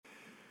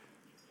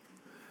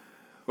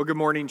Well, good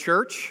morning,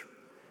 church.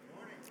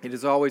 It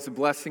is always a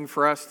blessing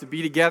for us to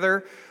be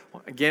together.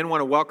 Again,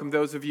 want to welcome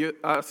those of you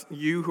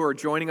who are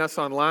joining us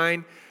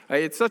online.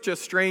 It's such a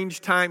strange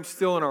time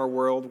still in our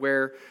world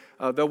where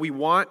though we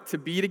want to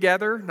be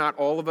together, not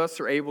all of us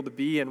are able to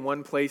be in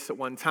one place at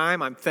one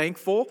time. I'm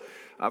thankful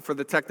for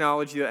the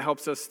technology that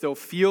helps us still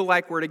feel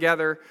like we're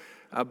together.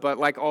 But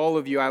like all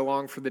of you, I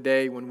long for the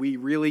day when we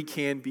really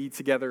can be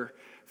together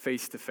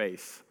face to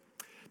face.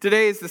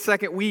 Today is the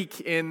second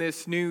week in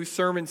this new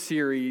sermon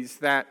series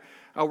that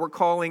we're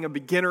calling A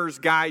Beginner's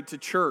Guide to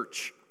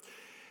Church.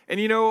 And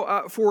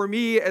for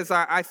me, as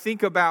I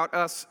think about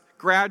us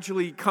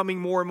gradually coming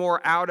more and more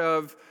out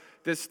of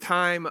this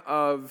time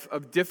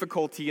of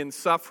difficulty and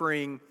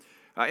suffering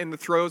in the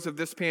throes of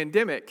this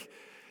pandemic,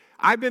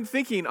 I've been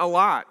thinking a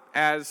lot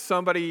as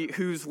somebody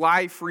whose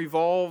life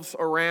revolves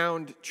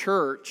around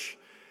church.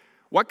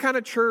 What kind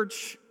of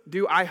church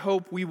do I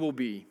hope we will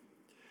be?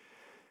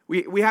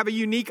 We have a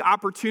unique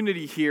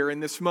opportunity here in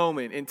this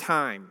moment in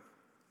time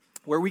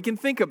where we can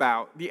think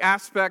about the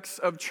aspects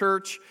of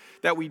church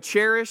that we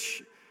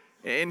cherish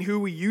and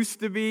who we used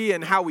to be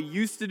and how we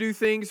used to do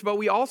things, but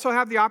we also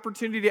have the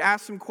opportunity to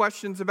ask some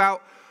questions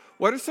about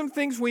what are some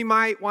things we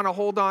might want to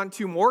hold on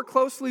to more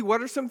closely,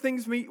 what are some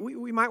things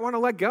we might want to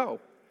let go.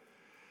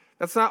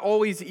 That's not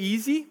always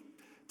easy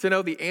to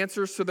know the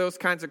answers to those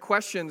kinds of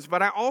questions,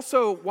 but I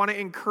also want to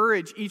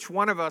encourage each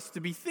one of us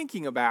to be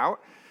thinking about.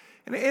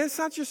 And it's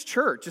not just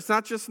church. It's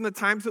not just in the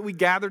times that we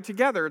gather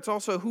together. It's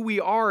also who we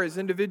are as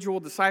individual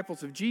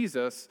disciples of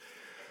Jesus.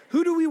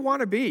 Who do we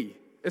want to be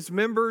as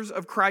members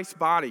of Christ's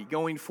body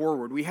going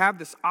forward? We have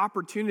this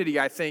opportunity,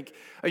 I think,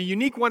 a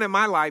unique one in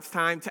my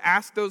lifetime, to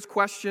ask those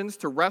questions,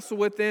 to wrestle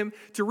with them,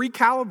 to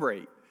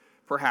recalibrate,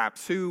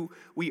 perhaps, who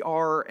we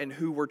are and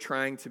who we're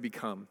trying to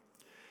become.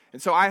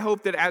 And so I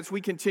hope that as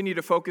we continue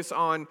to focus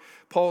on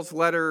Paul's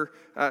letter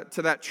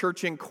to that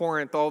church in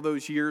Corinth all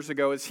those years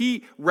ago, as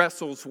he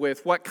wrestles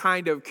with what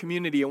kind of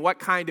community and what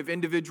kind of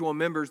individual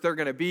members they're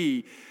going to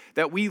be,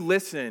 that we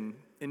listen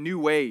in new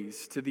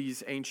ways to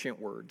these ancient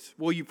words.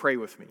 Will you pray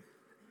with me?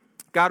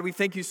 God, we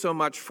thank you so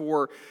much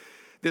for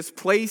this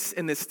place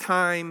and this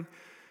time.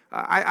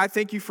 I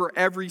thank you for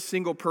every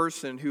single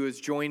person who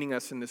is joining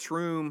us in this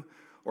room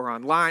or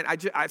online.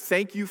 I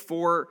thank you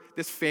for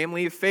this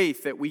family of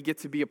faith that we get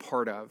to be a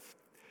part of.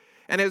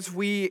 And as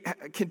we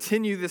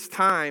continue this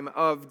time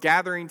of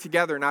gathering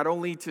together, not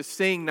only to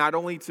sing, not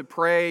only to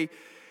pray,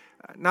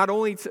 not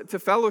only to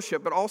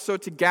fellowship, but also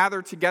to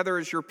gather together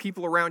as your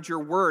people around your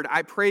word,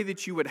 I pray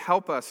that you would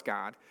help us,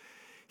 God,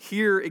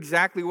 hear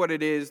exactly what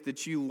it is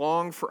that you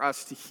long for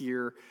us to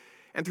hear.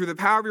 And through the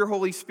power of your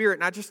Holy Spirit,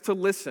 not just to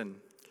listen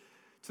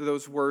to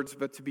those words,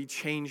 but to be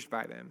changed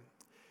by them.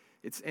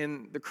 It's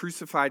in the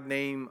crucified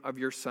name of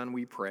your Son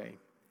we pray.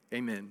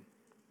 Amen.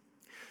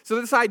 So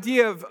this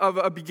idea of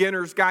a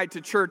beginner's guide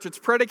to church, it's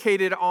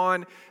predicated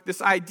on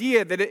this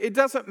idea that it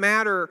doesn't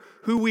matter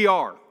who we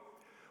are.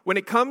 When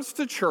it comes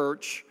to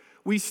church,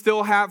 we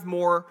still have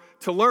more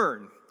to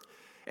learn.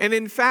 And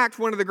in fact,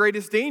 one of the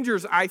greatest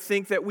dangers I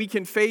think that we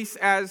can face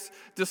as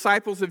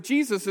disciples of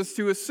Jesus is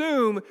to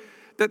assume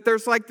that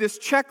there's like this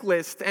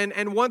checklist,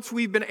 and once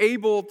we've been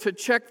able to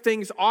check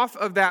things off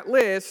of that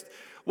list,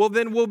 well,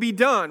 then we'll be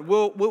done.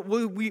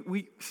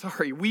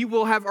 We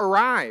will have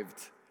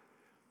arrived.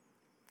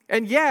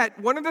 And yet,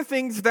 one of the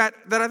things that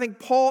I think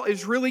Paul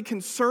is really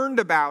concerned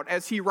about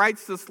as he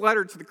writes this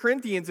letter to the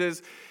Corinthians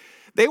is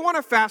they want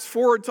to fast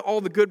forward to all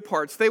the good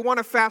parts. They want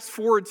to fast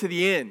forward to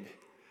the end.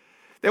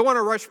 They want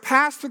to rush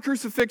past the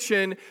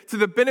crucifixion to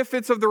the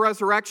benefits of the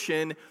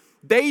resurrection.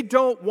 They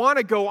don't want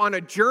to go on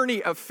a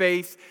journey of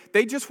faith.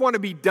 They just want to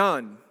be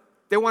done.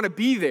 They want to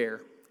be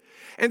there.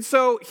 And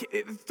so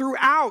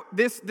throughout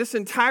this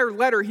entire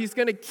letter, he's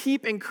going to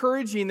keep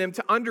encouraging them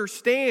to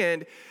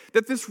understand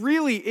that this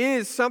really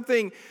is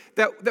something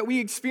that we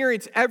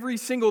experience every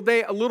single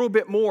day a little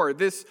bit more.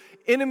 This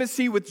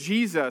intimacy with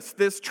Jesus,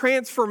 this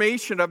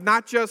transformation of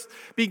not just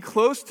being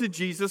close to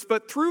Jesus,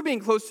 but through being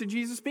close to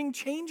Jesus, being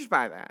changed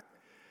by that.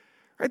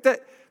 Right?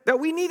 That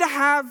we need to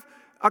have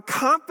a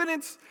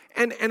confidence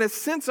and a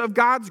sense of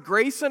God's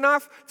grace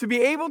enough to be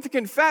able to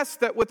confess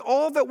that with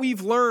all that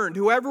we've learned,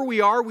 whoever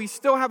we are, we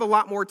still have a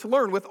lot more to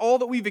learn. With all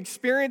that we've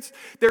experienced,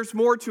 there's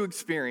more to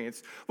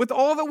experience. With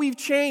all that we've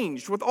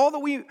changed, with all that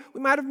we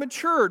might have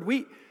matured,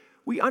 we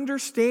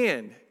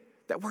understand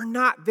that we're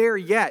not there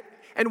yet.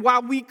 And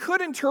while we could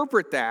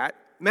interpret that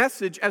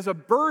message as a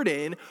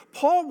burden,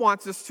 Paul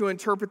wants us to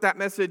interpret that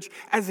message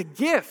as a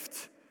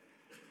gift.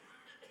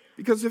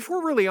 Because if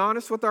we're really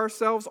honest with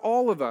ourselves,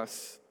 all of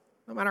us,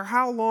 no matter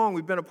how long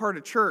we've been a part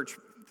of church,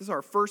 this is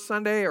our first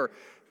Sunday or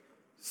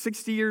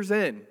 60 years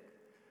in,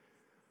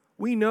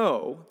 we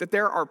know that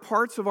there are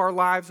parts of our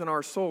lives and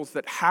our souls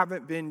that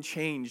haven't been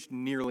changed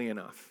nearly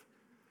enough.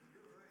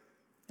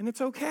 And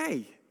it's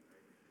okay.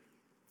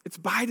 It's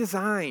by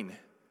design.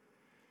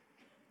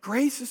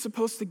 Grace is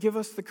supposed to give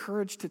us the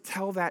courage to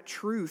tell that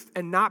truth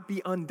and not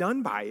be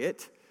undone by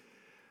it,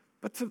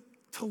 but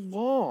to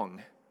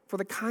long for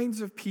the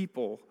kinds of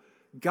people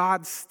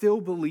God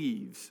still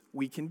believes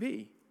we can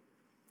be.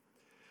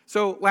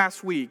 So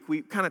last week,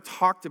 we kind of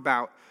talked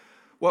about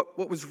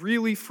what was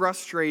really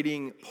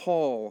frustrating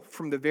Paul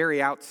from the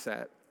very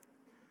outset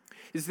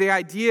is the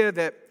idea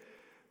that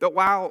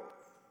while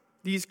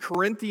these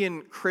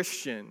Corinthian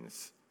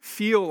Christians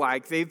feel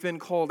like they've been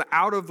called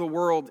out of the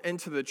world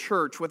into the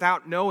church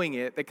without knowing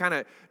it, they kind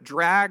of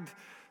dragged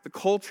the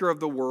culture of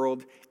the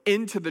world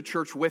into the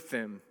church with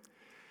them.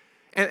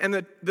 And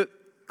the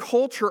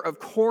culture of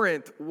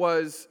Corinth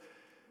was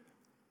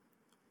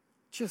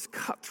just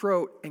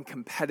cutthroat and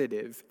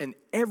competitive, and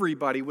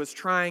everybody was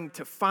trying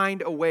to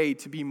find a way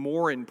to be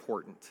more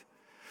important,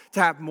 to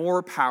have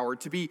more power,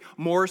 to be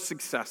more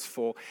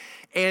successful.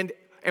 And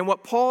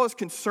what Paul is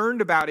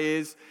concerned about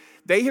is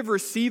they have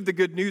received the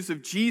good news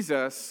of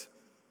Jesus.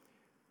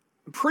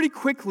 Pretty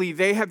quickly,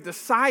 they have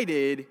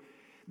decided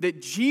that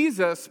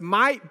Jesus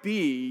might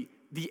be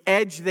the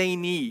edge they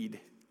need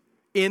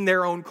in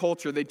their own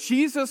culture, that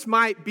Jesus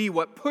might be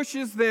what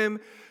pushes them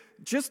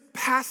just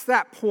past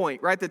that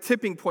point, right, the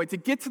tipping point, to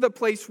get to the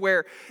place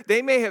where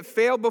they may have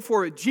failed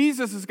before, but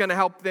Jesus is going to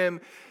help them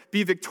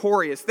be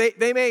victorious.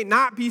 They may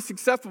not be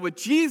successful, but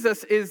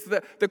Jesus is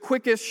the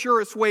quickest,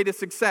 surest way to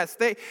success.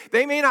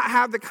 They may not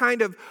have the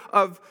kind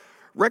of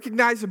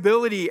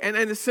recognizability and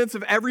a sense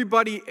of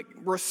everybody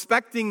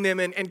respecting them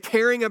and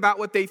caring about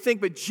what they think,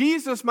 but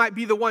Jesus might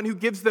be the one who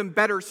gives them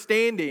better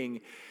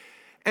standing.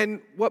 And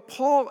what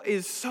Paul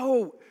is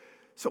so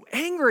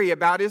angry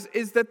about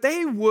is that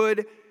they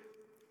would,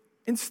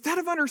 instead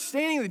of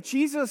understanding that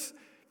Jesus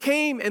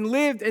came and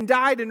lived and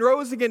died and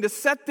rose again to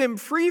set them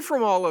free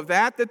from all of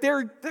that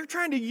they're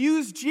trying to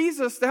use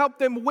Jesus to help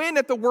them win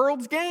at the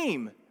world's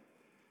game.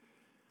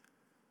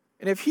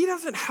 And if he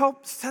doesn't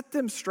help set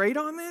them straight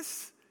on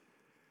this,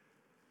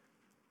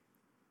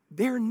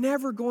 they're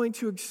never going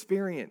to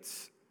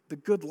experience the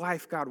good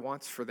life God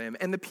wants for them.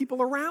 And the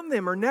people around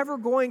them are never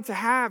going to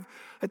have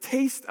a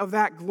taste of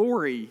that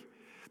glory.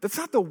 That's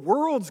not the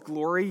world's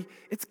glory,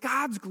 it's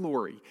God's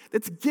glory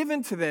that's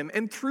given to them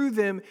and through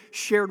them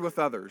shared with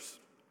others.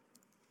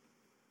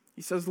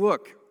 He says,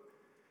 look,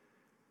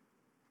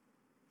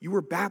 you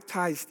were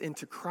baptized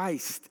into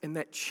Christ, and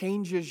that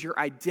changes your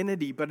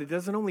identity, but it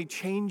doesn't only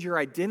change your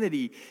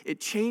identity,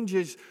 it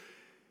changes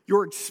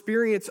your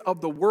experience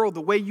of the world,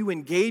 the way you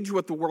engage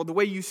with the world, the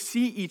way you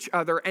see each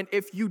other. And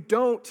if you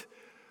don't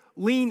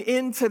lean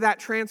into that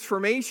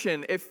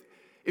transformation,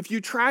 if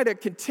you try to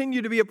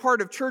continue to be a part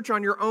of church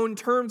on your own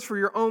terms for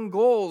your own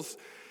goals,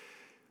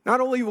 not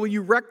only will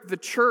you wreck the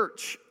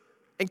church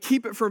and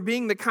keep it from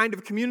being the kind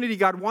of community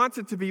God wants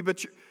it to be,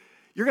 but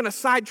you're going to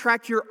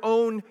sidetrack your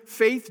own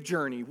faith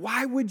journey.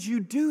 Why would you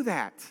do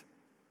that?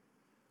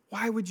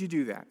 Why would you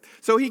do that?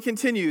 So he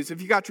continues.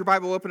 If you got your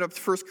Bible open up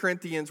to 1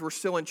 Corinthians, we're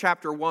still in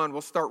chapter 1.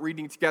 We'll start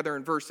reading together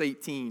in verse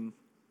 18.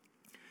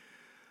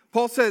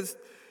 Paul says,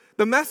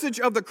 the message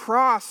of the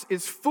cross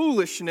is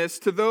foolishness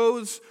to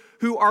those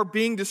who are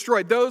being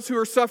destroyed, those who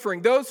are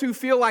suffering, those who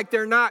feel like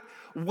they're not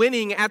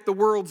winning at the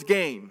world's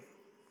game.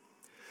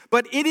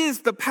 But it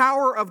is the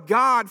power of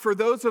God for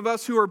those of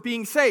us who are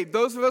being saved,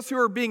 those of us who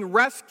are being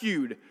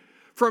rescued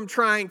from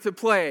trying to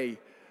play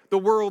the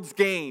world's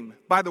game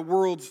by the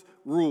world's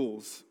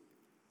rules.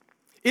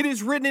 It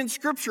is written in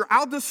Scripture,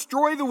 I'll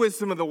destroy the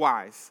wisdom of the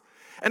wise,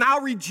 and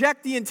I'll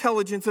reject the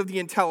intelligence of the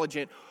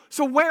intelligent.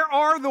 So where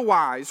are the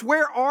wise?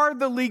 Where are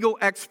the legal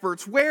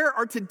experts? Where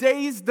are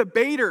today's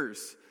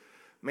debaters?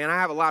 Man, I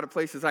have a lot of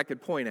places I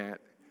could point at.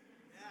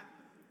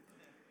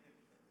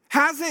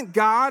 Hasn't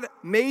God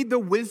made the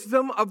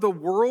wisdom of the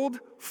world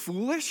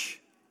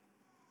foolish?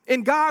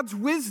 In God's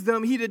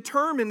wisdom, he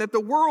determined that the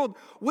world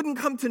wouldn't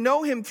come to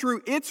know him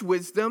through its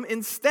wisdom.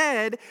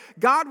 Instead,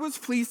 God was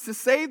pleased to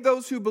save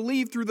those who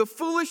believe through the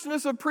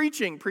foolishness of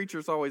preaching.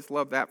 Preachers always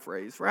love that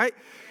phrase, right?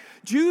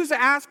 Jews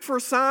ask for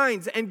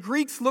signs and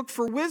Greeks look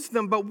for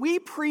wisdom, but we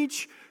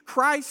preach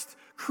Christ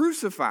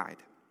crucified.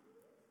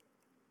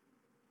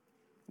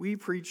 We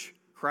preach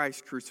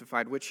Christ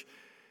crucified, which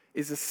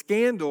is a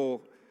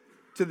scandal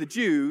to the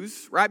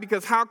Jews, right?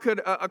 Because how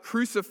could a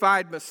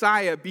crucified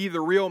Messiah be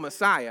the real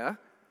Messiah?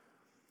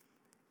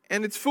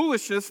 And it's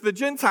foolishness to the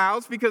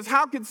Gentiles, because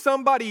how could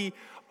somebody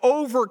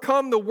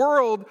overcome the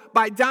world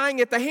by dying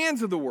at the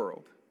hands of the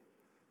world?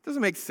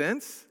 Doesn't make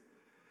sense.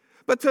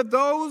 But to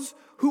those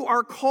who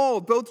are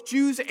called, both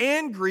Jews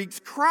and Greeks,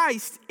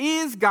 Christ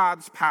is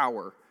God's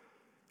power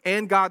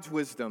and God's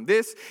wisdom.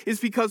 This is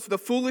because the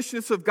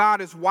foolishness of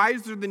God is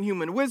wiser than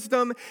human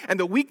wisdom, and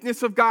the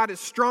weakness of God is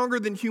stronger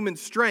than human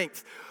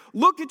strength.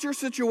 Look at your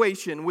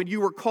situation when you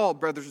were called,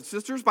 brothers and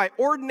sisters, by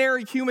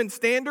ordinary human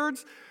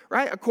standards,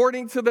 right?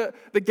 According to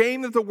the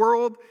game that the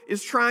world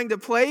is trying to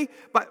play.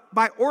 But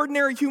by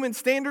ordinary human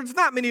standards,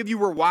 not many of you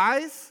were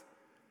wise.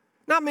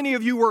 Not many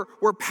of you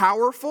were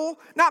powerful.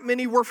 Not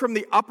many were from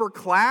the upper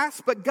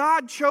class. But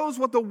God chose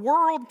what the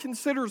world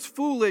considers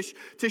foolish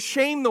to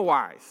shame the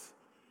wise.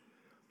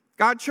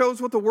 God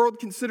chose what the world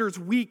considers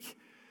weak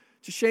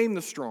to shame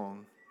the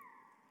strong.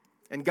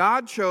 And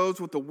God chose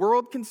what the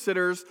world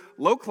considers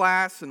low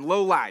class and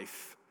low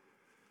life,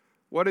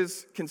 what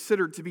is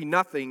considered to be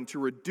nothing, to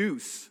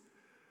reduce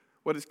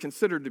what is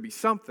considered to be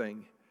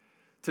something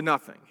to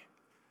nothing.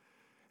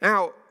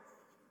 Now,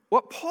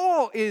 What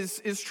Paul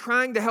is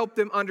trying to help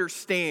them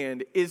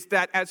understand is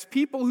that as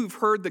people who've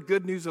heard the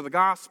good news of the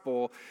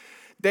gospel,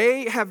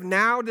 they have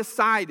now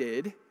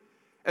decided,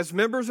 as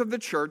members of the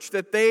church,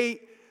 that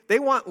they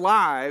want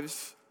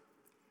lives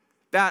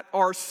that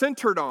are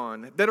centered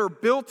on, that are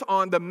built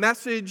on the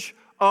message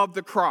of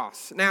the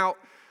cross. Now,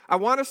 I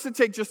want us to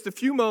take just a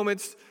few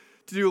moments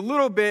to do a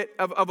little bit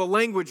of a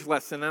language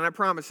lesson, and I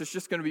promise it's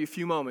just going to be a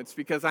few moments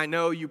because I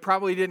know you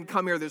probably didn't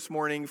come here this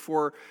morning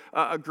for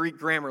a Greek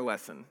grammar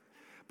lesson,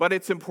 but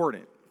it's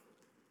important.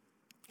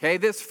 Okay,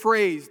 this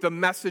phrase, the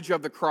message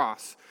of the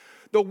cross.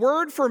 The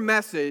word for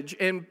message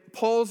in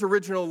Paul's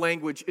original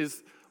language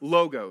is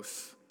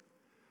logos.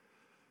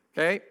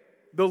 Okay,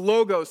 the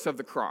logos of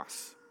the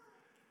cross.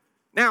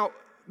 Now,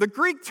 the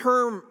Greek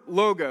term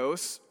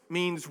logos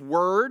means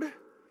word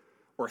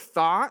or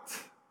thought,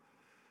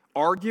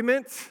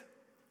 argument,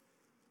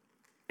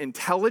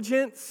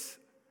 intelligence,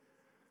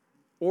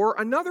 or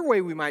another way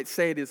we might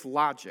say it is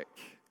logic.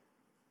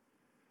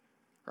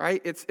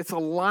 Right? It's a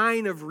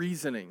line of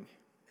reasoning.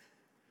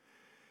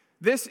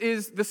 This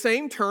is the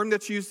same term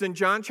that's used in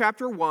John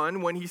chapter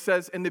 1 when he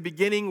says, "In the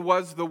beginning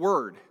was the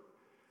Word."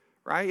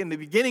 Right? In the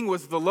beginning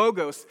was the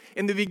logos.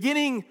 In the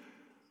beginning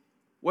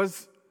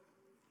was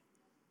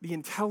the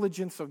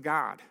intelligence of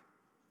God,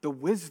 the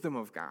wisdom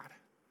of God.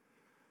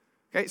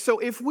 Okay, so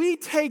if we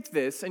take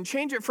this and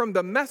change it from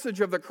the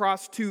message of the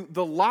cross to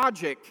the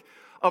logic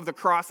of the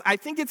cross, I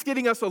think it's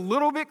getting us a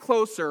little bit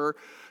closer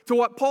to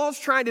what Paul's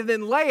trying to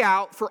then lay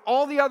out for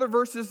all the other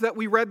verses that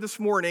we read this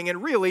morning,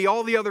 and really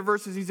all the other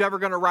verses he's ever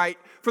going to write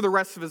for the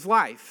rest of his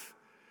life.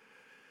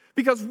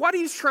 Because what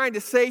he's trying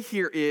to say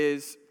here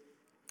is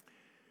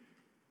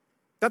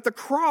that the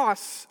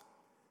cross,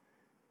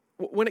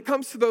 when it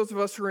comes to those of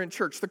us who are in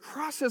church, the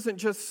cross isn't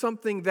just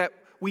something that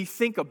we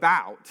think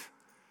about.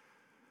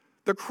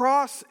 The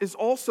cross is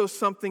also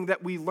something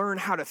that we learn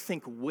how to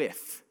think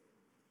with.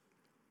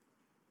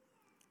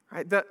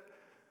 Right?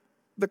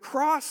 The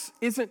cross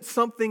isn't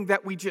something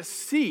that we just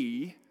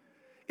see.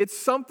 It's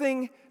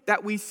something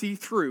that we see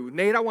through.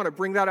 Nate, I want to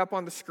bring that up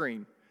on the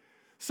screen.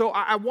 So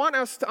I want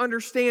us to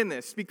understand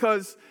this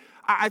because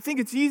I think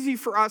it's easy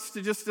for us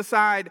to just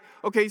decide,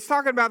 okay, he's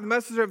talking about the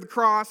message of the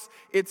cross.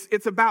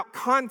 It's about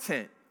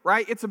content,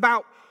 right? It's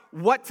about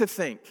what to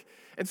think,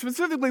 and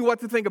specifically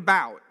what to think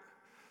about.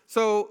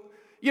 So,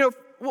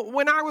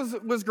 when I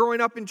was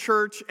growing up in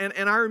church,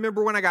 and I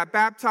remember when I got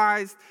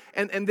baptized,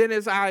 and then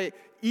as I,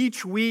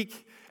 each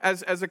week,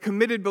 as a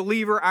committed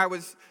believer, I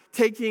was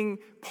taking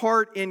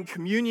part in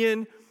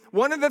communion.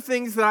 One of the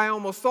things that I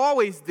almost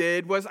always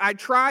did was I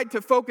tried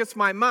to focus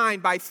my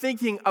mind by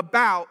thinking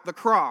about the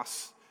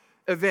cross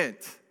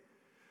event.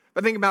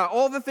 By thinking about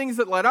all the things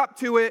that led up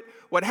to it,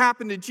 what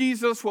happened to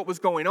Jesus, what was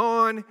going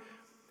on.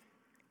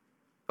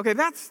 Okay,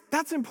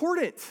 that's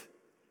important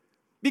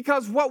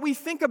because what we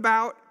think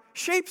about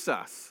shapes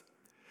us.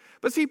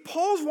 But see,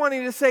 Paul's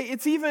wanting to say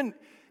it's even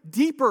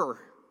deeper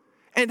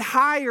and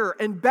higher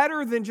and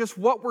better than just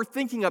what we're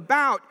thinking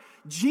about.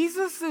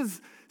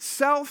 Jesus'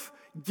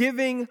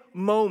 self-giving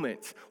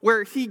moment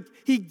where he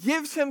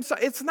gives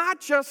himself, it's not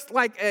just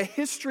like a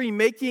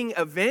history-making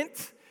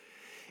event.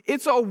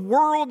 It's a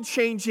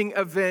world-changing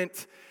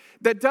event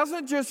that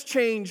doesn't just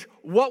change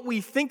what we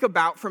think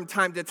about from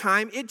time to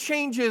time. It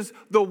changes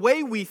the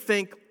way we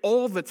think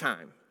all the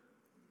time.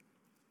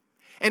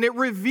 And it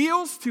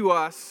reveals to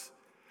us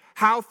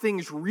how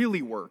things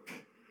really work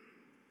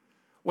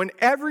when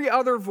every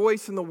other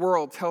voice in the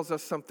world tells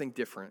us something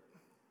different.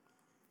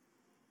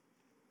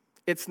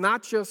 It's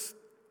not just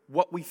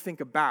what we think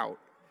about,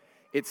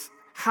 it's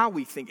how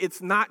we think.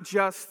 It's not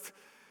just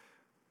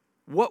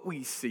what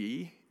we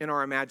see in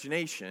our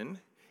imagination,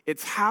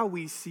 it's how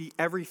we see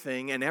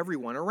everything and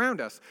everyone around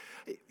us.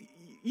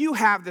 You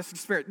have this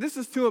experience. This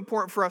is too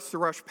important for us to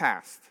rush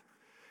past.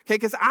 Okay,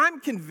 because I'm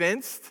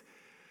convinced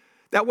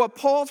that what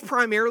Paul's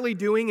primarily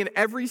doing in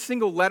every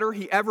single letter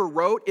he ever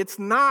wrote, it's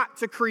not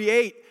to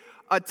create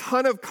a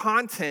ton of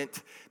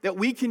content that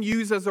we can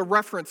use as a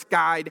reference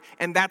guide,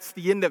 and that's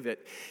the end of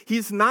it.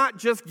 He's not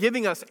just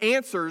giving us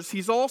answers,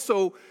 he's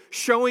also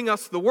showing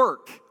us the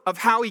work of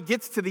how he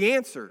gets to the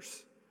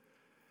answers.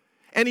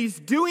 And he's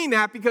doing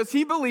that because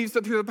he believes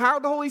that through the power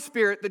of the Holy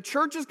Spirit, the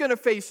church is going to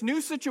face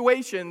new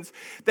situations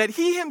that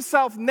he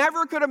himself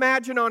never could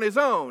imagine on his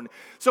own.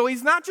 So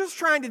he's not just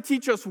trying to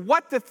teach us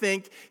what to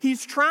think,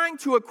 he's trying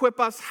to equip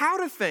us how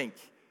to think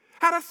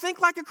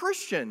like a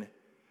Christian,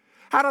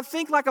 how to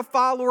think like a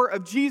follower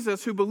of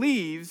Jesus who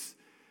believes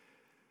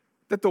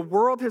that the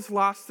world has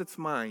lost its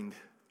mind.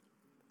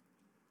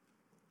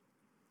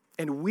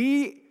 And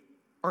we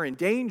are in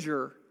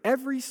danger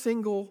every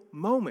single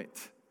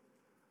moment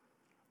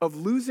of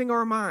losing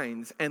our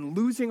minds and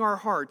losing our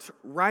hearts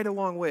right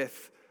along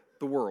with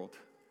the world.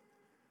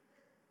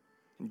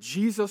 And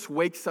Jesus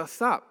wakes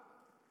us up.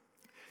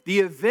 The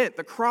event,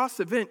 the cross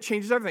event,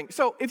 changes everything.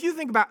 So if you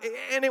think about it,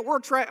 and it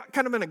works right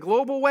kind of in a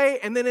global way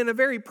and then in a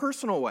very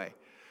personal way.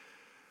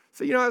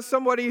 So, as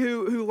somebody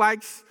who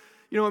likes,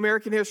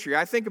 American history,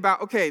 I think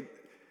about, okay,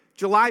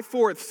 July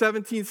 4th,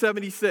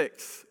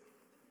 1776.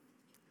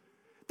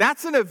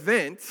 That's an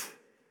event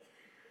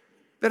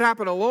that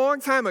happened a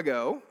long time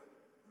ago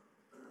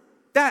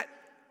that,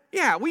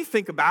 yeah, we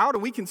think about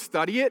and we can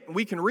study it and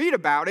we can read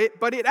about it,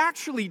 but it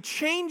actually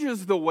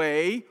changes the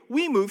way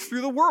we move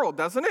through the world,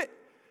 doesn't it?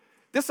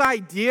 This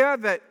idea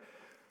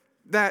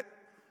that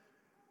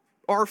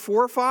our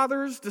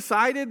forefathers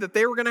decided that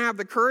they were going to have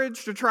the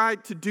courage to try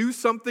to do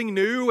something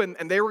new, and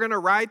they were going to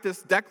write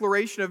this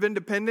Declaration of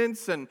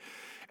Independence, and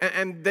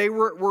they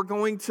were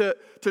going to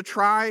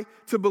try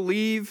to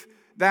believe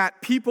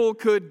that people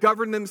could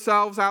govern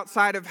themselves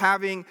outside of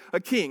having a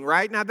king,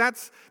 right? Now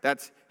that's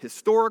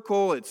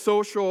historical, it's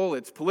social,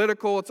 it's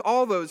political, it's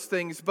all those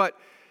things, but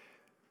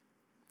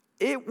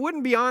it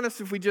wouldn't be honest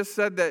if we just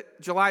said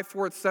that July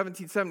 4th,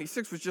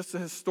 1776 was just a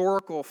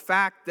historical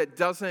fact that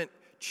doesn't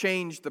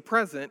change the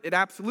present. It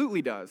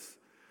absolutely does,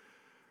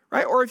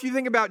 right? Or if you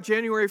think about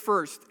January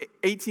 1st,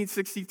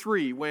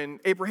 1863, when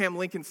Abraham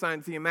Lincoln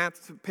signs the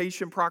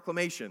Emancipation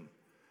Proclamation,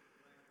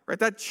 right?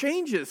 That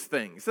changes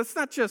things. That's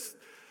not just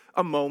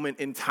a moment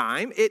in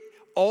time. It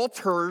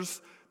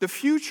alters the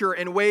future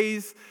in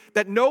ways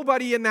that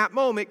nobody in that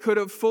moment could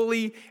have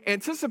fully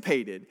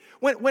anticipated.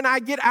 When I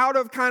get out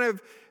of kind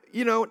of,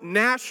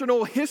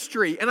 national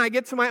history and I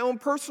get to my own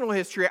personal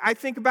history, I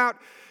think about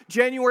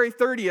January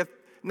 30th,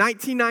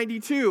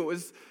 1992. It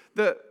was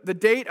the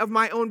date of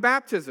my own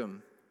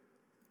baptism,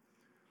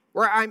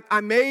 where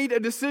I made a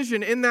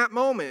decision in that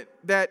moment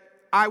that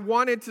I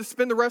wanted to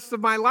spend the rest of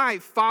my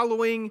life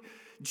following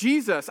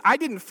Jesus. I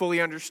didn't fully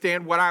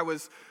understand what I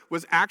was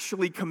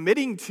actually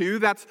committing to.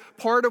 That's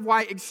part of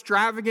why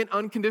extravagant,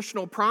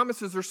 unconditional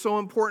promises are so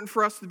important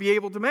for us to be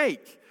able to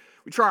make.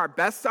 We try our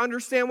best to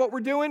understand what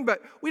we're doing,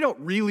 but we don't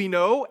really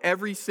know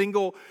every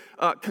single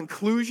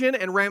conclusion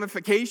and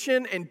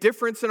ramification and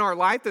difference in our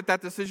life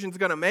that decision's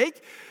going to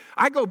make.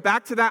 I go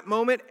back to that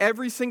moment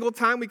every single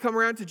time we come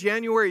around to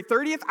January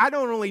 30th. I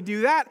don't only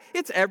do that,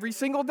 it's every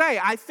single day.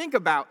 I think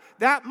about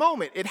that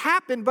moment. It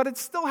happened, but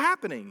it's still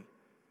happening.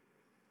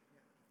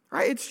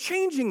 Right? It's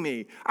changing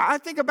me. I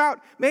think about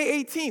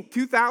May 18th,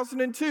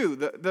 2002,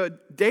 the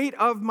date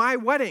of my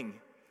wedding.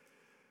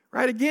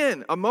 Right?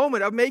 Again, a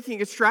moment of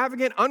making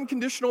extravagant,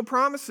 unconditional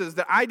promises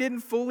that I didn't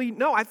fully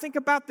know. I think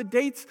about the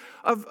dates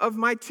of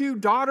my two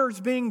daughters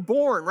being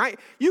born, right?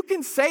 You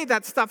can say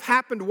that stuff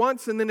happened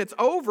once and then it's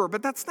over,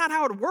 but that's not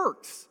how it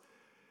works.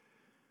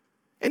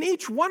 And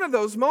each one of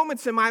those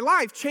moments in my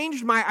life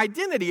changed my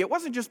identity. It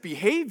wasn't just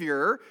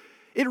behavior.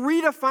 It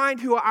redefined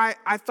who I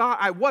thought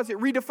I was. It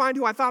redefined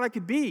who I thought I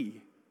could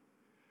be.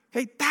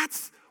 Okay,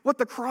 that's what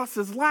the cross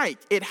is like.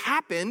 It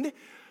happened,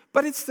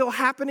 but it's still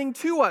happening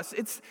to us.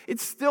 It's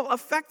still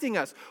affecting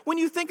us. When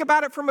you think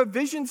about it from a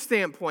vision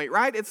standpoint,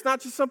 right? It's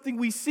not just something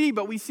we see,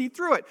 but we see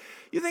through it.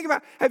 You think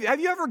about,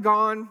 have you ever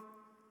gone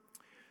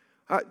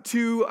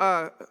to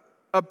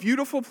a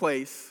beautiful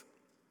place,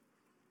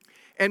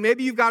 and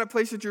maybe you've got a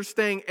place that you're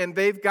staying, and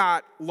they've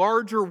got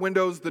larger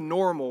windows than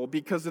normal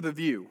because of the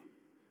view?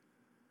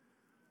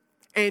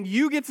 And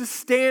you get to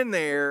stand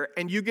there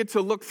and you get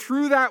to look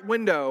through that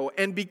window,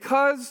 and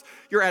because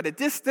you're at a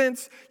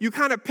distance, you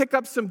kind of pick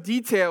up some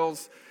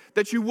details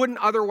that you wouldn't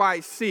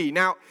otherwise see.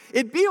 Now,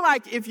 it'd be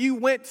like if you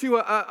went to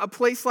a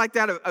place like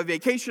that, a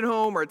vacation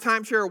home or a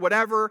timeshare or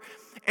whatever,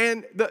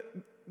 and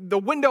the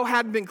window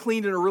hadn't been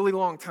cleaned in a really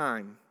long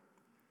time.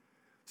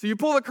 So you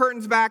pull the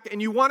curtains back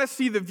and you want to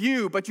see the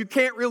view, but you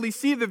can't really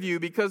see the view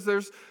because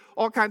there's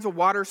all kinds of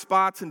water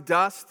spots and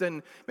dust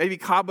and maybe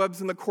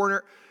cobwebs in the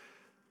corner.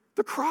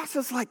 The cross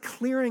is like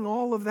clearing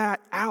all of that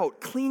out,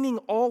 cleaning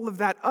all of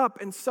that up,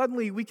 and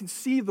suddenly we can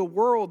see the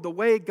world the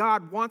way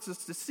God wants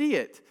us to see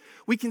it.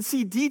 We can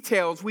see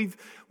details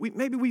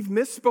maybe we've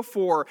missed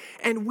before,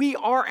 and we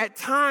are at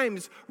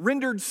times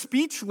rendered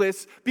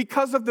speechless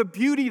because of the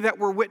beauty that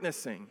we're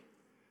witnessing.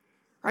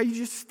 Right? You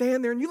just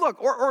stand there and you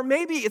look. Or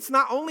maybe it's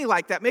not only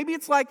like that. Maybe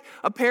it's like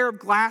a pair of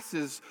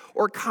glasses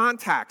or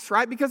contacts,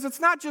 right? Because it's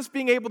not just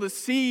being able to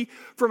see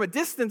from a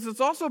distance. It's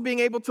also being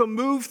able to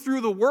move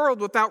through the world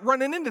without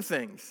running into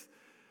things.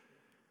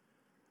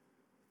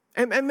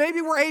 And maybe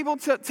we're able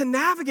to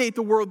navigate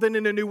the world then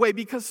in a new way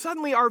because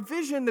suddenly our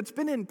vision that's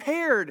been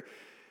impaired,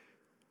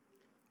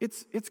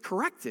 it's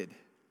corrected.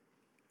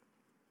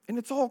 And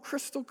it's all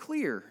crystal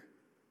clear.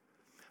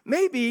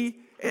 Maybe,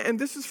 and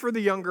this is for the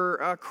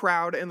younger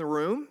crowd in the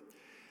room,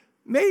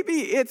 maybe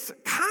it's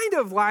kind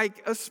of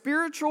like a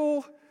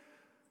spiritual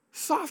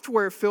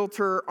software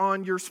filter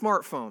on your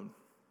smartphone.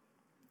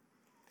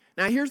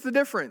 Now, here's the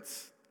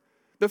difference.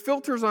 The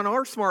filters on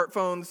our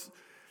smartphones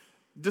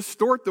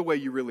distort the way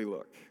you really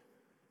look.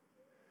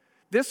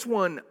 This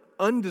one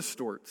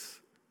undistorts.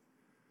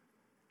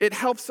 It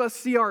helps us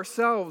see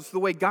ourselves the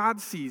way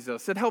God sees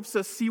us. It helps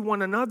us see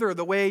one another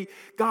the way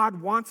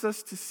God wants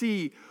us to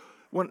see,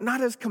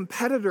 not as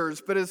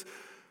competitors, but as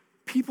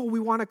people we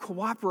want to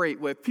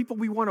cooperate with, people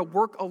we want to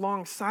work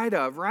alongside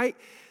of, right?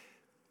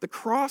 The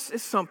cross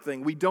is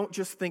something we don't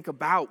just think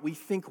about, we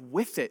think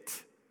with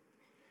it.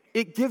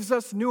 It gives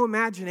us new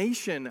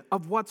imagination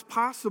of what's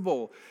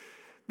possible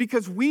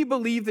because we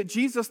believe that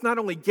Jesus not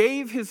only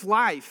gave his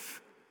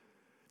life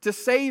to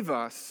save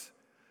us,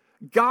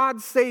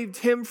 God saved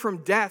him from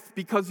death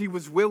because he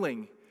was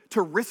willing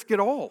to risk it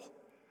all.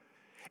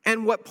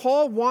 And what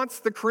Paul wants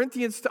the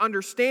Corinthians to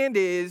understand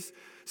is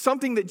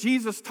something that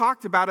Jesus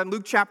talked about in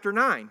Luke chapter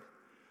 9,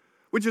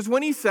 which is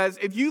when he says,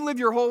 if you live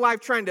your whole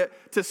life trying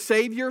to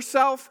save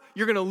yourself,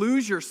 you're going to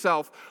lose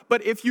yourself.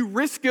 But if you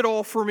risk it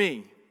all for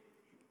me,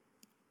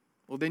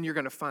 well, then you're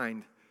going to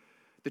find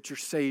that you're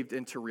saved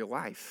into real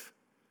life.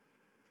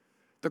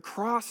 The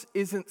cross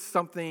isn't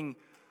something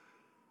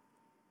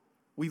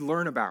we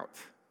learn about.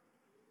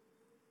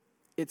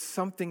 It's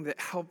something that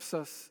helps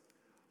us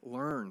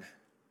learn.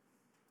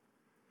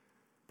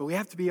 But we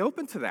have to be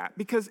open to that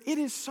because it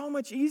is so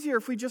much easier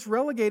if we just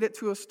relegate it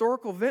to a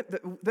historical event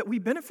that we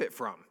benefit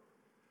from.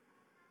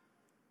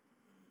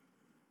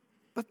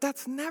 But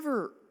that's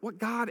never what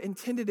God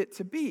intended it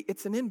to be.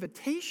 It's an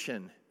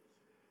invitation.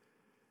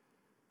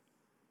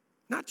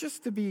 Not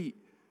just to be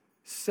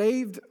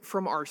saved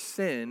from our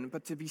sin,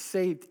 but to be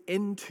saved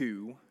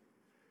into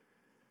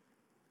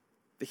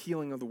the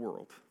healing of the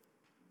world,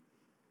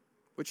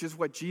 which is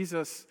what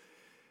Jesus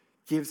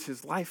gives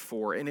his life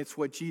for, and it's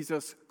what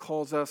Jesus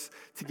calls us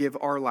to give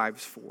our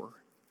lives for.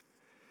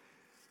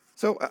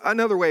 So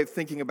another way of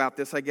thinking about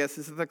this, I guess,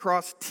 is that the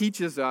cross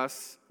teaches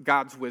us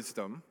God's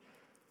wisdom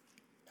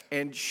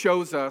and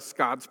shows us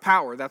God's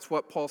power. That's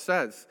what Paul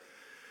says.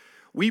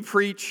 We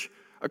preach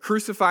a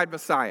crucified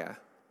Messiah,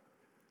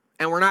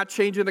 and we're not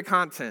changing the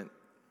content.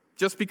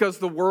 Just because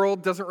the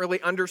world doesn't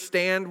really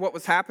understand what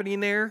was happening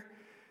there,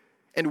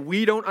 and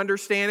we don't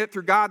understand it,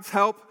 through God's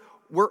help,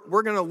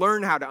 we're going to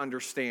learn how to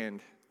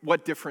understand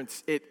what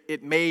difference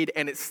it made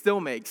and it still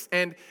makes.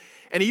 And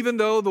even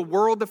though the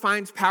world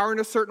defines power in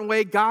a certain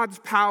way, God's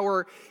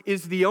power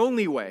is the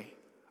only way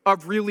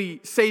of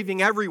really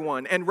saving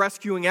everyone and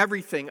rescuing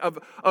everything,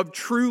 of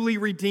truly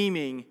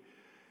redeeming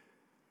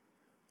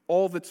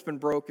all that's been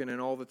broken and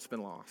all that's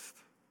been lost.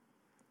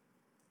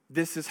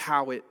 This is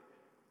how it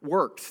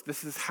works.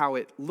 This is how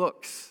it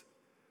looks.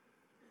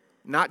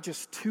 Not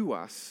just to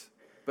us,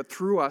 but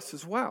through us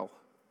as well.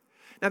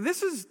 Now,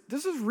 this is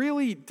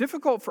really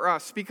difficult for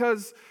us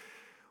because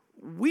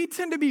we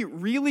tend to be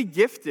really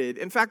gifted.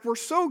 In fact, we're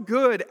so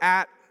good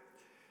at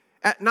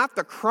not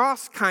the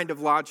cross kind of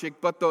logic,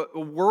 but the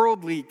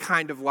worldly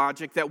kind of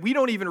logic that we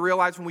don't even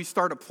realize when we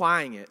start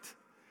applying it.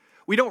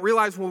 We don't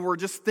realize when we're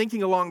just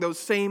thinking along those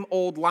same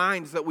old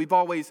lines that we've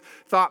always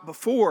thought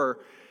before.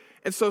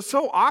 And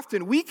so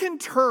often we can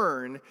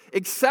turn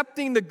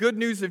accepting the good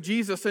news of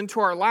Jesus into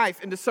our life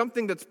into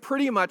something that's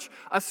pretty much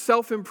a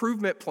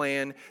self-improvement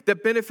plan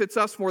that benefits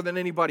us more than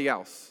anybody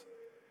else.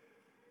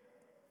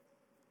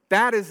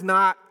 That is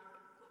not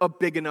a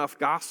big enough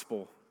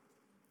gospel.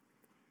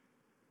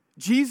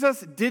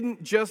 Jesus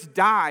didn't just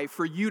die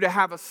for you to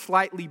have a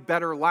slightly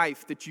better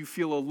life that you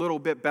feel a little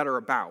bit better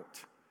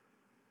about.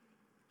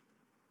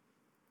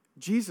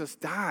 Jesus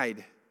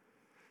died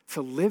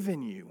to live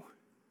in you,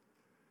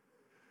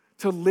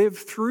 to live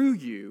through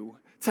you,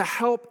 to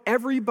help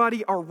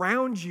everybody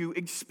around you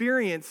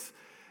experience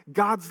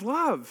God's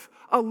love.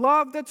 A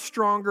love that's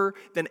stronger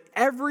than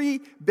every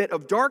bit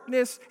of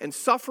darkness and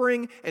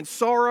suffering and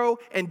sorrow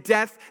and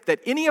death that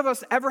any of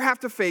us ever have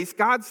to face.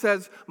 God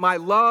says, my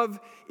love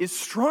is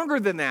stronger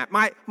than that.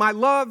 My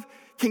love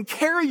can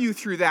carry you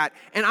through that.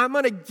 And I'm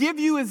going to give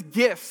you as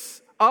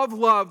gifts of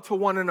love to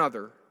one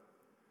another.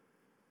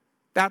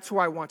 That's who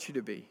I want you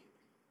to be.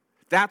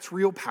 That's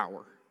real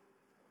power.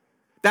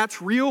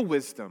 That's real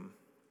wisdom.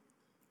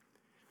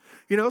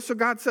 So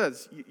God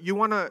says, you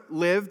want to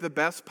live the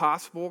best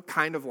possible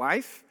kind of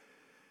life?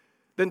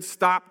 Then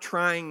stop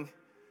trying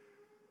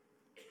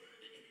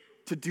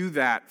to do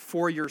that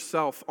for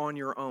yourself on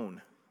your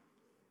own.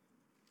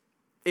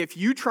 If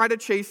you try to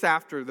chase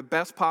after the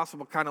best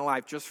possible kind of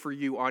life just for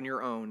you on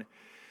your own,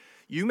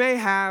 you may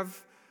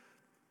have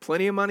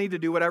plenty of money to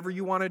do whatever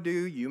you want to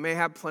do. You may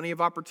have plenty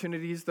of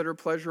opportunities that are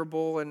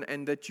pleasurable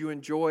and that you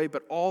enjoy,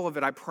 but all of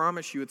it, I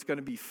promise you, it's going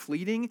to be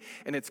fleeting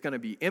and it's going to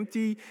be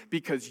empty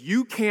because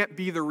you can't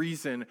be the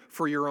reason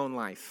for your own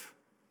life.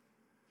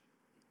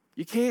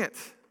 You can't.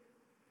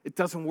 It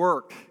doesn't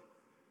work.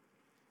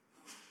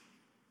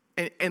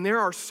 And there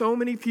are so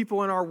many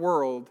people in our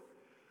world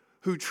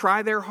who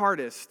try their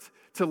hardest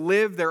to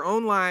live their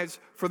own lives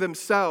for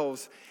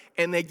themselves,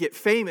 and they get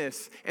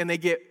famous, and they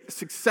get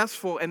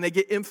successful, and they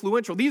get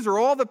influential. These are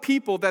all the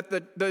people that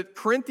the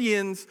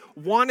Corinthians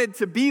wanted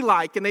to be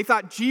like, and they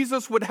thought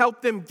Jesus would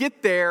help them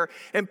get there.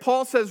 And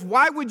Paul says,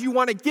 why would you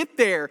want to get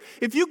there?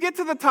 If you get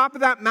to the top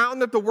of that mountain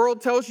that the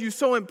world tells you is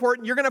so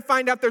important, you're going to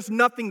find out there's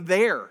nothing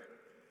there.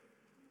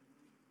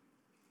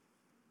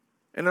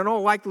 And in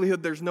all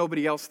likelihood, there's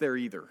nobody else there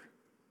either.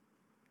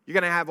 You're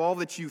going to have all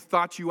that you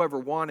thought you ever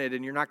wanted,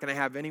 and you're not going to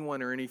have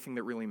anyone or anything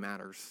that really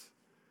matters.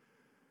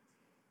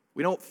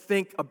 We don't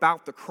think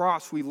about the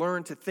cross. We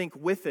learn to think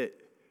with it.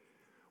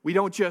 We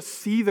don't just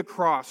see the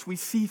cross. We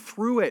see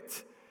through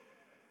it.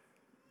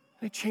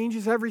 It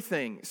changes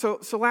everything. So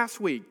last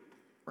week,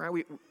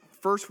 right?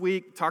 First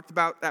week, talked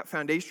about that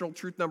foundational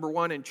truth number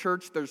one. In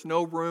church, there's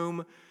no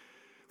room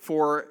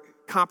for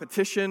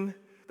competition.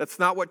 That's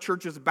not what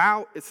church is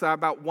about. It's not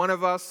about one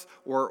of us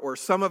or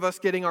some of us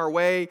getting our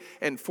way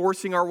and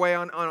forcing our way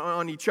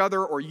on each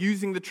other, or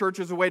using the church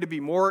as a way to be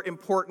more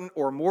important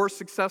or more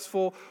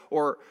successful,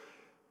 or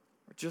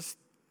just,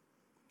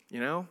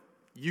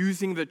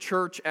 using the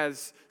church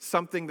as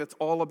something that's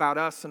all about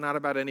us and not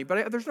about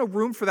anybody. There's no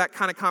room for that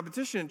kind of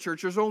competition in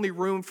church. There's only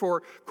room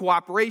for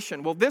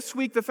cooperation. Well, this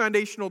week, the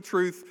foundational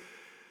truth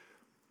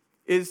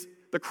is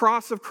the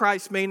cross of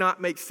Christ may not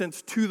make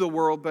sense to the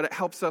world, but it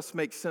helps us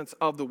make sense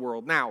of the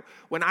world. Now,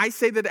 when I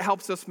say that it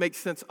helps us make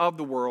sense of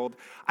the world,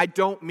 I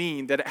don't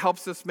mean that it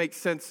helps us make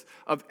sense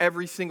of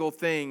every single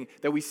thing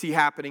that we see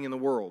happening in the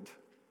world.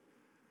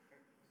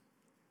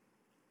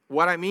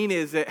 What I mean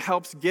is it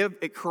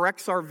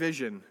corrects our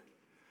vision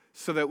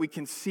so that we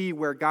can see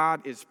where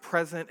God is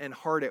present and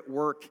hard at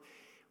work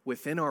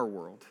within our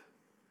world,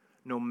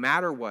 no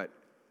matter what's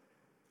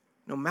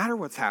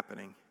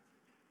happening.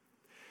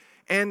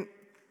 And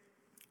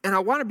I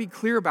want to be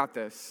clear about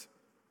this.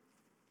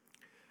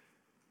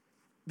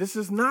 This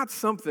is not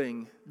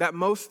something that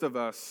most of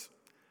us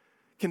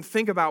can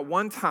think about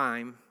one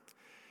time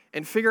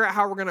and figure out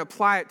how we're going to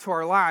apply it to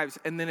our lives,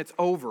 and then it's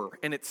over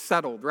and it's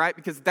settled, right?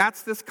 Because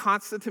that's this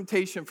constant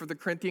temptation for the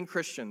Corinthian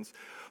Christians.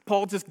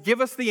 Paul, just give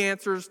us the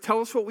answers,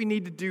 tell us what we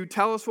need to do,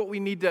 tell us what we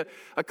need to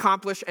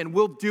accomplish, and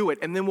we'll do it,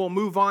 and then we'll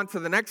move on to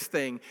the next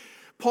thing.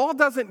 Paul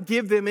doesn't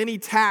give them any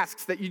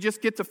tasks that you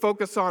just get to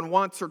focus on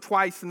once or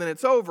twice and then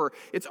it's over.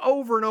 It's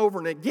over and over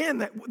and again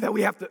that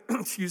we have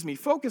to,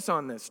 focus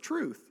on this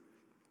truth.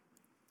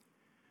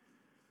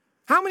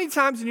 How many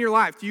times in your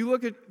life do you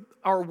look at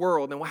our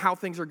world and how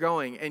things are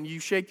going and you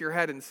shake your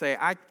head and say,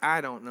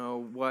 I don't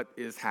know what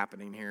is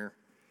happening here.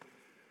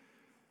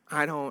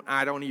 I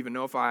don't even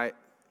know if I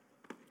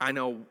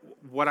know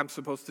what I'm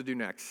supposed to do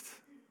next.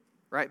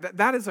 Right?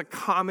 That is a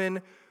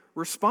common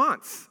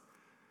response.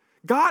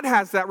 God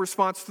has that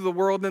response to the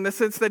world in the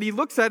sense that he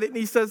looks at it and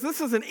he says,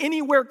 this isn't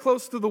anywhere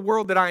close to the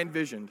world that I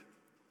envisioned.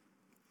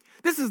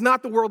 This is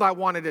not the world I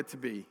wanted it to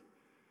be.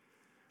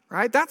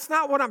 Right? That's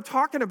not what I'm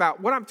talking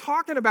about. What I'm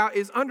talking about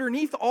is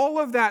underneath all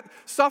of that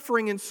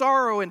suffering and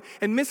sorrow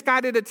and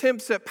misguided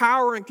attempts at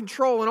power and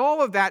control and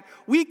all of that,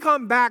 we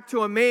come back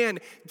to a man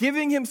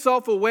giving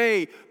himself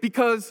away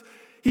because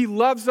he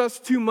loves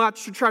us too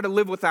much to try to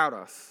live without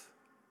us.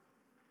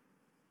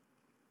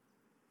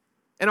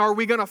 And are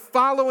we going to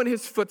follow in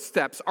his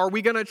footsteps? Are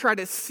we going to try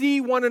to see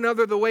one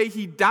another the way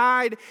he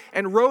died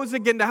and rose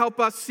again to help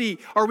us see?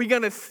 Are we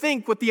going to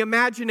think with the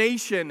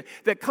imagination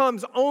that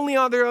comes only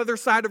on the other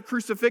side of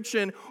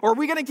crucifixion? Or are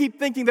we going to keep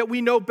thinking that we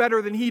know better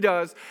than he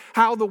does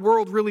how the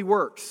world really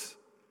works?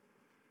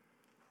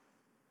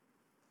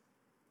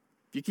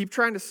 If you keep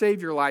trying to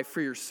save your life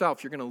for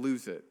yourself, you're going to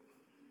lose it.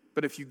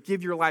 But if you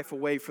give your life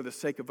away for the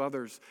sake of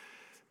others,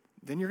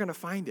 then you're going to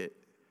find it.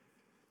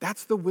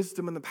 That's the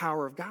wisdom and the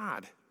power of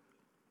God.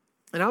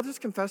 And I'll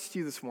just confess to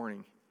you this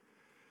morning,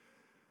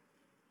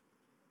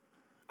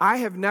 I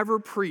have never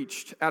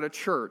preached at a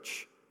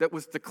church that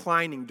was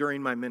declining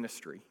during my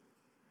ministry.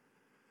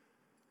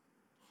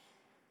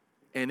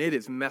 And it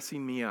is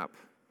messing me up.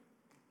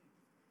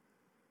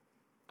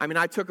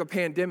 I took a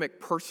pandemic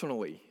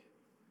personally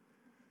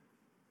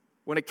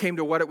when it came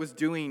to what it was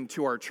doing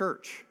to our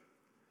church.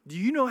 Do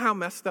you know how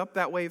messed up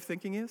that way of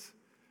thinking is?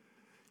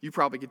 You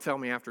probably could tell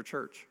me after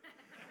church.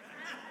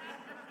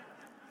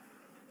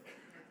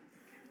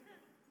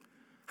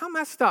 How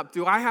messed up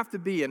do I have to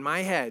be in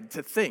my head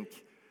to think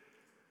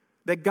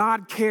that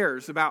God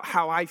cares about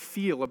how I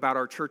feel about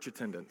our church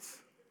attendance?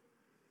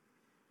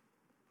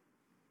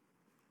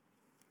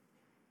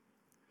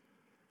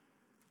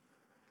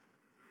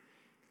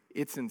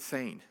 It's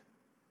insane.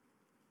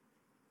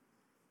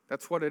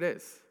 That's what it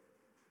is.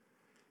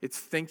 It's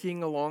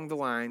thinking along the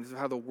lines of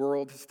how the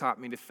world has taught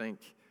me to think,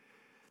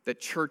 that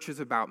church is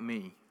about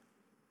me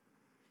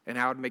and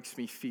how it makes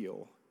me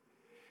feel.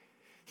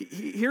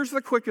 Here's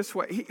the quickest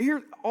way.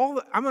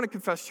 I'm going to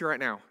confess to you right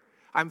now.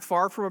 I'm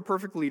far from a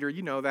perfect leader.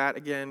 You know that.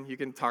 Again, you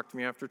can talk to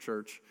me after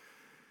church.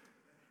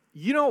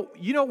 You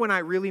know when I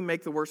really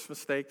make the worst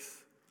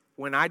mistakes?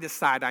 When I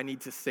decide I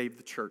need to save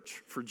the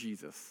church for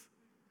Jesus.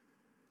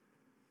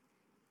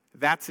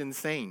 That's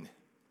insane.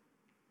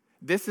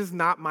 This is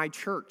not my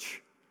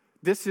church.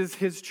 This is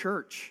his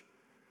church.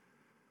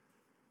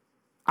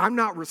 I'm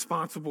not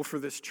responsible for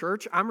this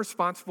church. I'm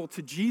responsible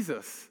to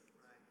Jesus.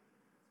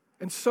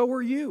 And so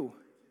are you.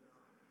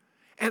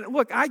 And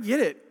look, I get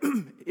it.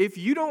 If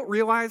you don't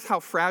realize how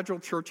fragile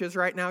church is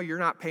right now, you're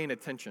not paying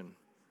attention.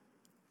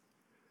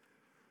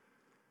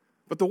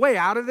 But the way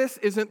out of this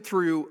isn't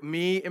through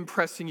me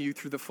impressing you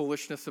through the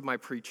foolishness of my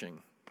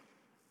preaching.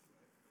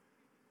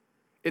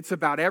 It's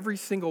about every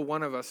single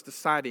one of us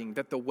deciding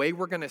that the way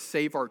we're going to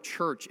save our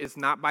church is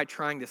not by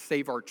trying to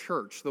save our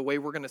church. The way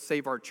we're going to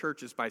save our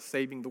church is by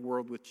saving the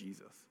world with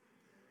Jesus.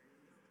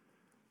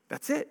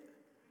 That's it.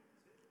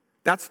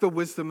 That's the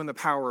wisdom and the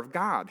power of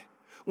God.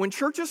 When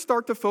churches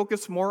start to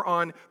focus more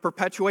on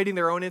perpetuating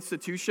their own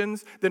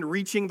institutions than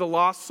reaching the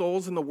lost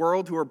souls in the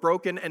world who are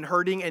broken and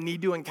hurting and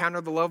need to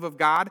encounter the love of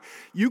God,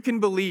 you can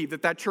believe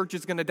that church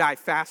is going to die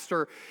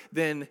faster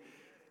than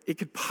it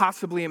could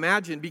possibly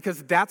imagine,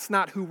 because that's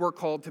not who we're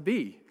called to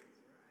be.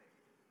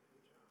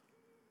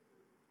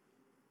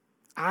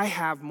 I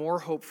have more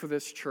hope for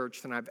this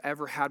church than I've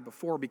ever had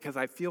before, because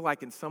I feel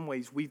like in some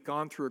ways we've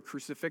gone through a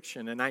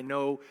crucifixion, and I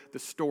know the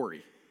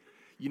story.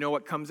 You know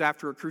what comes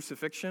after a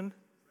crucifixion?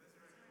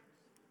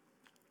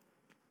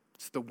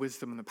 It's the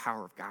wisdom and the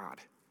power of God.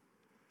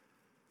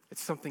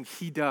 It's something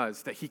He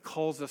does that He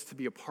calls us to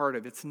be a part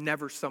of. It's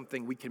never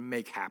something we can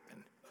make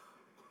happen.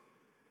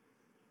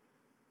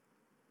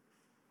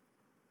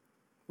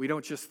 We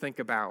don't just think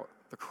about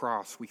the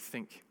cross, we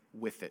think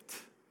with it.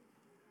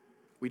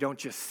 We don't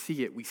just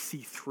see it, we see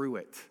through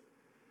it.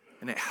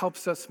 And it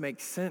helps us make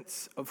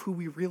sense of who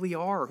we really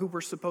are, who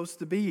we're supposed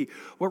to be,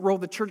 what role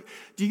the church.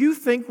 Do you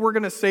think we're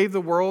going to save the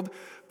world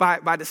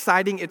by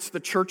deciding it's the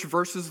church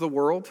versus the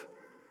world?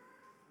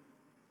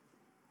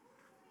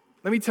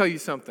 Let me tell you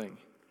something.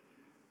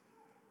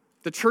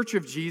 The church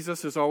of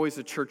Jesus is always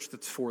a church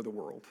that's for the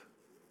world.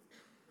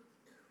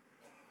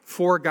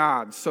 For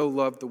God so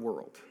loved the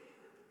world.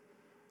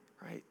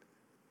 Right?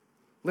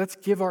 Let's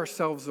give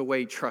ourselves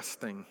away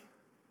trusting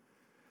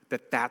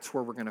that that's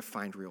where we're going to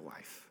find real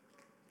life.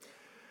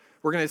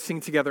 We're going to sing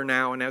together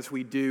now, and as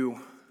we do,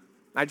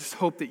 I just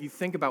hope that you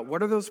think about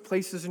what are those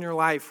places in your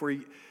life where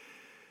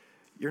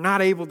you're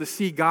not able to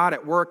see God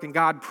at work and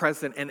God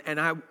present, and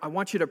I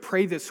want you to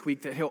pray this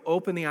week that He'll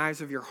open the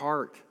eyes of your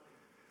heart,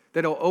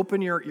 that He'll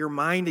open your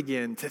mind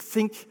again to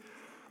think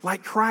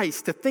like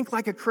Christ, to think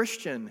like a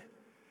Christian,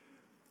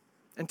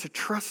 and to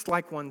trust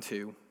like one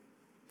too.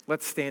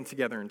 Let's stand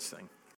together and sing.